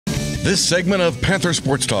This segment of Panther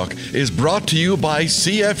Sports Talk is brought to you by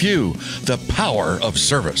CFU, the power of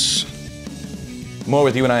service. More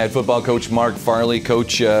with UNI head football coach Mark Farley.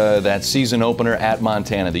 Coach, that season opener at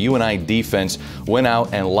Montana, the UNI defense went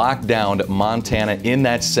out and locked down Montana in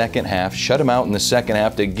that second half, shut them out in the second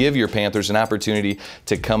half to give your Panthers an opportunity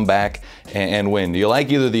to come back and win. Do you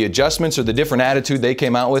like either the adjustments or the different attitude they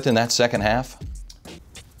came out with in that second half?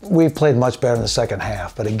 We played much better in the second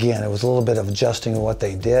half, but again, it was a little bit of adjusting what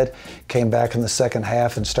they did. Came back in the second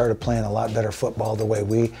half and started playing a lot better football the way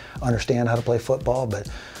we understand how to play football. But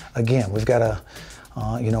again, we've got to,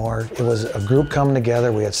 it was a group coming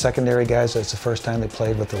together. We had secondary guys. That's the first time they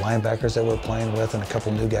played with the linebackers that we're playing with and a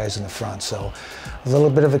couple new guys in the front. So a little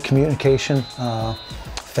bit of a communication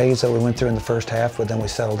phase that we went through in the first half, but then we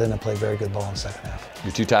settled in and played very good ball in the second half.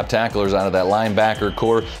 Your two top tacklers out of that linebacker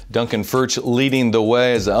core, Duncan Furch leading the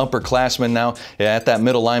way as the upperclassman now at that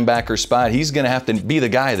middle linebacker spot. He's going to have to be the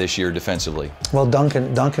guy this year defensively. Well, Duncan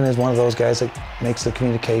is one of those guys that makes the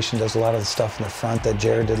communication, does a lot of the stuff in the front that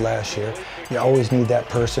Jared did last year. You always need that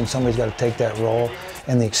person. Somebody's got to take that role,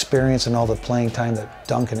 and the experience and all the playing time that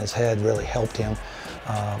Duncan has had really helped him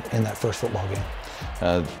in that first football game.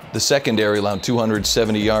 The secondary allowed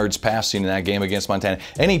 270 yards passing in that game against Montana.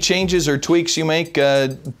 Any changes or tweaks you make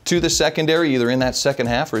to the secondary, either in that second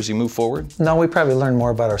half or as you move forward? No, we probably learned more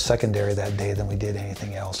about our secondary that day than we did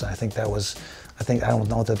anything else. And I think I don't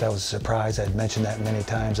know that was a surprise. I'd mentioned that many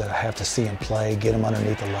times, that I have to see them play, get them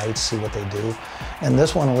underneath the lights, see what they do. And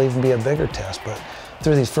this one will even be a bigger test. But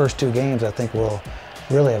through these first two games, I think we'll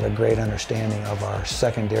really have a great understanding of our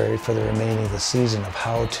secondary for the remaining of the season, of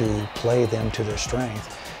how to play them to their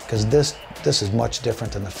strength. Because this is much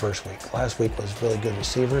different than the first week. Last week was really good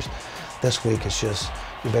receivers. This week it's just,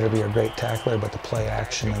 you better be a great tackler, but the play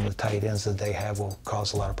action and the tight ends that they have will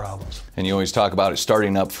cause a lot of problems. And you always talk about it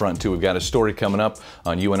starting up front too. We've got a story coming up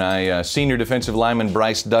on UNI senior defensive lineman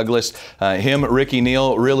Bryce Douglas. Him, Ricky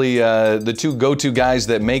Neal, really the two go-to guys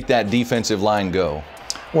that make that defensive line go.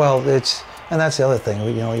 Well, and that's the other thing.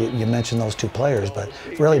 You mentioned those two players, but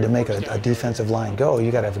really to make a defensive line go,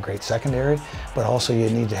 you got to have a great secondary, but also you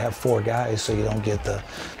need to have four guys so you don't get the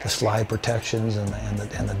slide protections and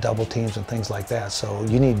the double teams and things like that. So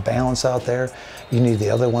you need balance out there. You need the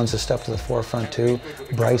other ones to step to the forefront too.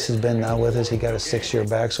 Bryce has been now with us. He got a 6-year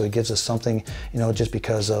back, so he gives us something, just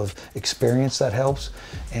because of experience that helps.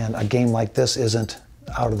 And a game like this isn't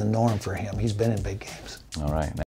out of the norm for him. He's been in big games. All right.